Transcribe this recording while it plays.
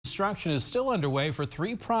construction is still underway for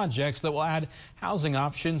 3 projects that will add housing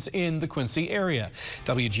options in the Quincy area.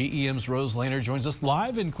 WGEM's Rose Lehner joins us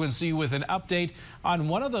live in Quincy with an update on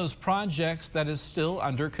one of those projects that is still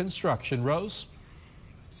under construction. Rose?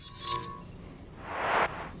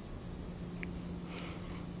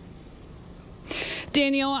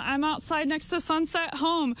 Daniel, I'm outside next to Sunset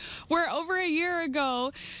Home, where over a year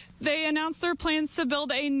ago, they announced their plans to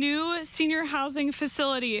build a new senior housing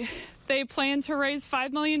facility. They plan to raise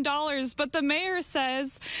 $5 million, but the mayor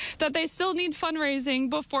says that they still need fundraising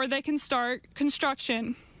before they can start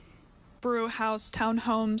construction. Brew House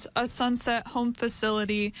Townhomes, a Sunset Home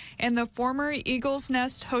facility, and the former Eagles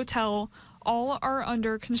Nest Hotel all are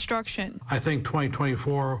under construction. I think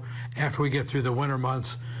 2024, after we get through the winter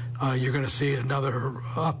months, you're going to see another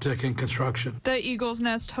uptick in construction. The Eagles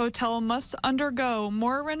Nest Hotel must undergo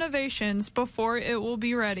more renovations before it will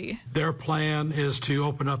be ready. Their plan is to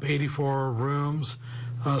open up 84 rooms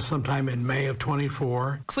sometime in May of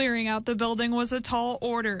 24. Clearing out the building was a tall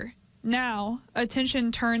order. Now,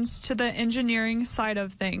 attention turns to the engineering side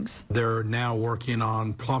of things. They're now working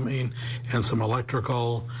on plumbing and some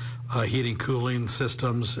electrical heating, cooling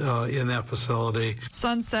systems in that facility.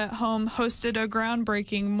 Sunset Home hosted a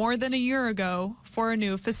groundbreaking more than a year ago for a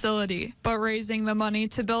new facility, but raising the money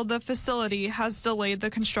to build the facility has delayed the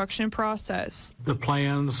construction process. The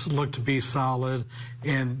plans look to be solid,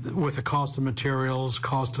 and with the cost of materials,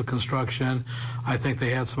 cost of construction, I think they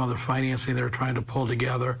had some other financing they were trying to pull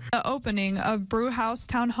together. The opening of Brew House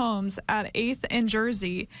Townhomes at 8th and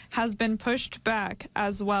Jersey has been pushed back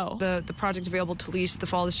as well. The project available to lease the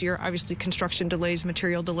fall this year. Obviously, construction delays,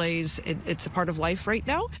 material delays, it's a part of life right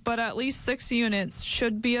now. But at least 6 units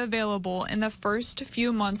should be available in the first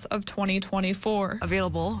few months of 2024.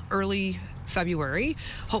 Available early February.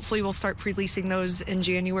 Hopefully we'll start pre-leasing those in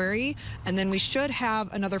January, and then we should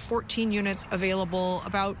have another 14 units available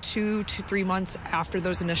about 2 to 3 months after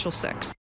those initial 6.